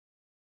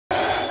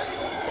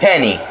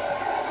Penny.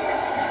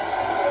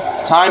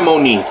 Ty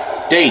Monique.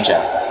 Deja.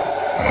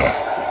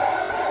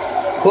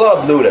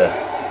 Club Luda.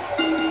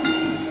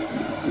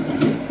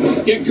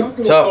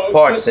 Tough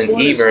parts and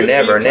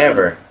Ever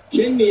Never.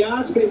 King, the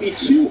odds may be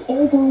too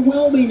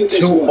overwhelming in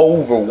this one.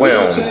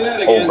 Overwhelmed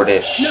over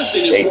this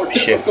Nothing is more difficult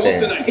shape-shifting.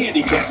 than a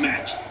handicap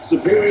match.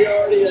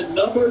 Superiority in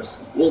numbers,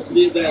 we'll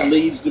see if that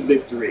leads to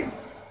victory.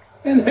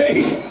 And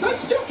hey, I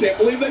still can't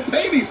believe they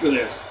pay me for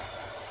this.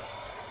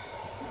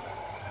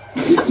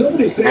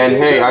 And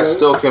hey, I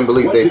still can't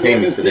believe they pay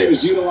me for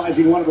this.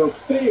 Utilizing one of her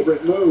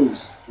favorite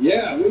moves.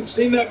 Yeah, we've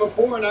seen that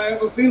before, and I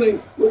have a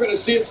feeling we're going to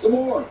see it some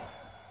more.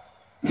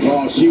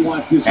 Oh, she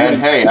wants this.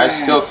 And hey, I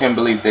still can't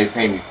believe they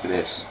pay me for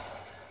this.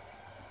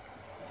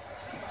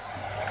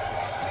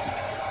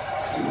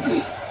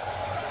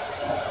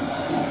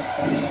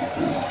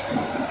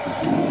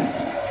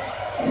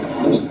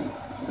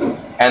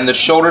 And the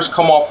shoulders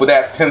come off with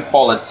that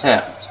pinfall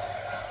attempt.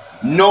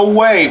 No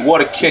way,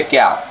 what a kick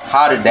out.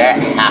 How did that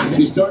happen?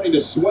 She's starting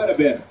to sweat a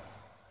bit,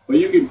 but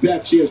you can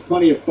bet she has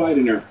plenty of fight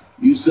in her.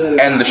 You said it.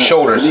 And the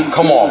shoulders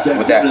come off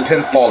with that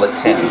pinfall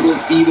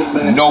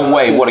attempt. No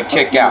way, what a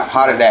kick out.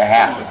 How did that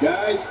happen?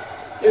 Guys,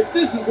 if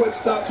this is what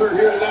stops her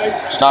here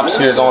tonight, stops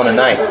her on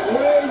tonight.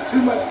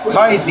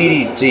 Tight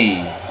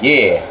DDT,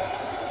 yeah.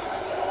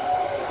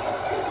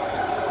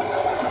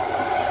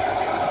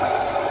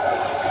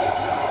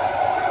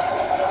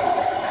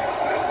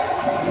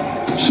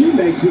 She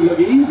makes it look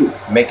easy.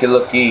 Make it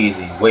look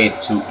easy. Way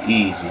too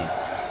easy.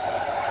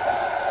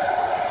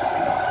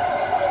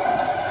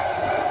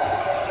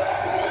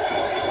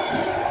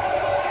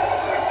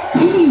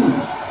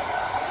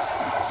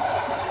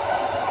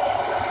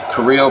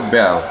 Career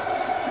bell.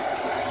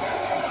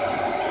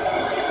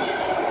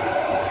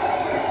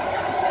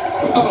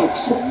 Oh,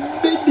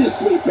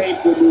 tremendously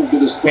painful move to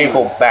the spine.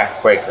 Painful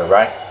backbreaker,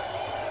 right?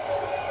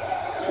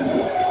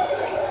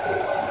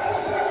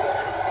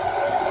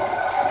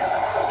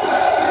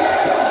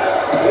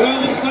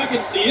 Well, looks like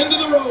it's the end of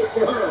the road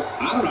for her.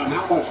 I don't know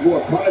how much more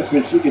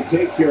punishment she can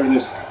take here in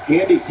this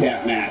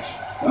handicap match.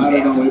 I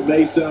don't know, it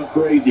may sound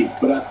crazy,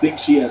 but I think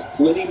she has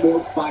plenty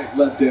more fight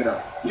left in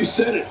her. You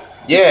said it.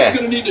 Yeah. She's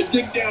going to need to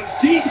dig down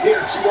deep here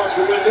if she wants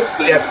to win this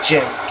thing. Def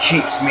Jam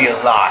keeps me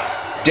alive.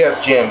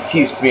 Def Jam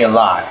keeps me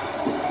alive.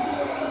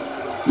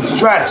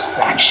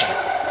 Stratisfaction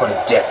for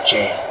the Def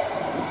Jam.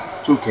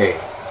 2K.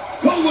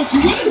 Cole, will she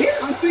win it here?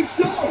 I think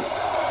so.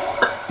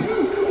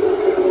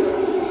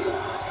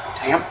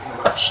 Damn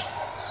interruptions.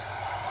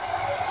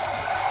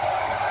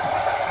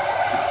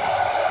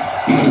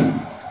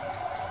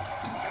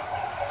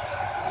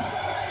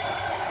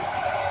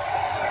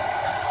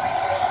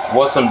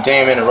 What's some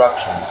damn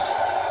interruptions?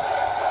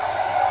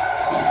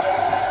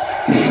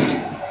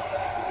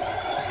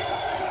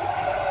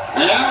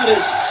 Now it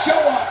is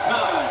show-off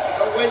time.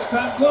 Don't waste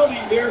time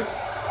gloating here.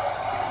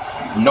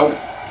 Nope.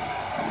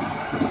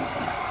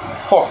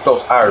 Fuck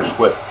those Irish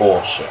whip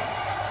bullshit.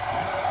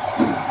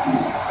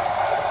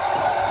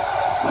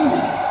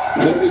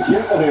 Gotta be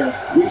careful here.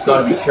 We've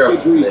Gotta be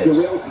careful. Injuries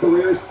derail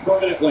careers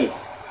permanently.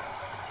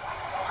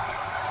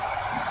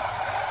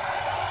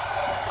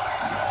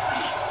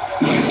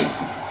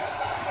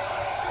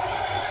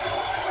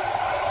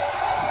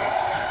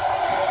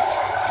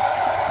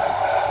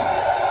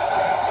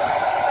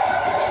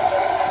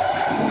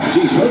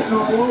 She's hurting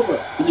all over.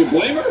 Can you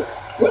blame her?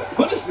 What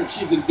punishment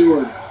she's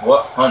endured?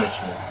 What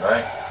punishment,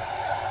 right?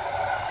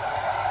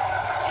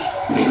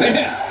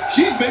 Man,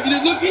 she's making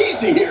it look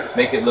easy here.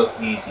 Make it look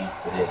easy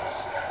for this.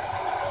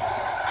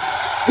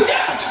 Look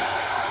out!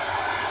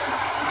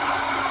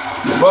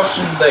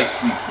 Russian leg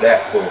sweep for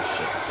that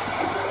bullshit.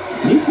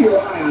 Keep your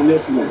eye on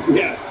this one.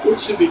 Yeah,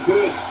 this should be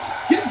good.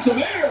 Get some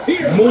air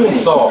here.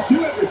 Moonsault.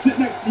 Two ever sit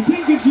next to you.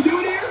 Can you do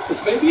it here?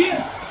 This may be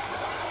it.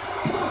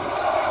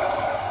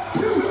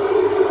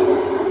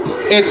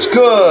 It's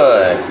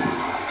good.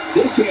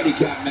 This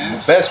handicap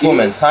match. Best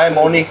woman, Ty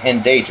Monique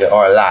and Deja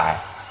are alive.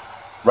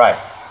 Right.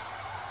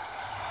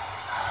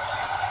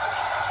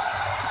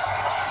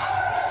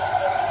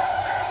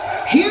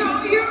 Here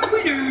are your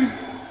winners,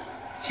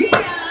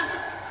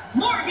 Tia,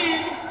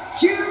 Morgan,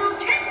 Hugh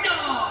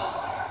Kendall,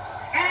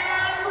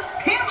 and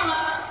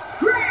Pamela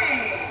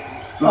Gray.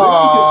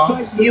 Aw,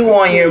 you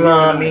want your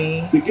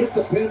mommy.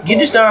 You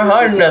just aren't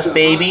hard enough,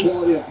 baby.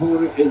 Quality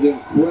opponent is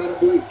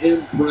incredibly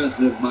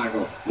impressive,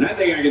 Michael. And I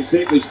think I can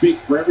safely speak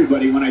for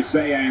everybody when I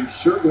say I am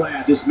sure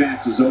glad this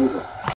match is over.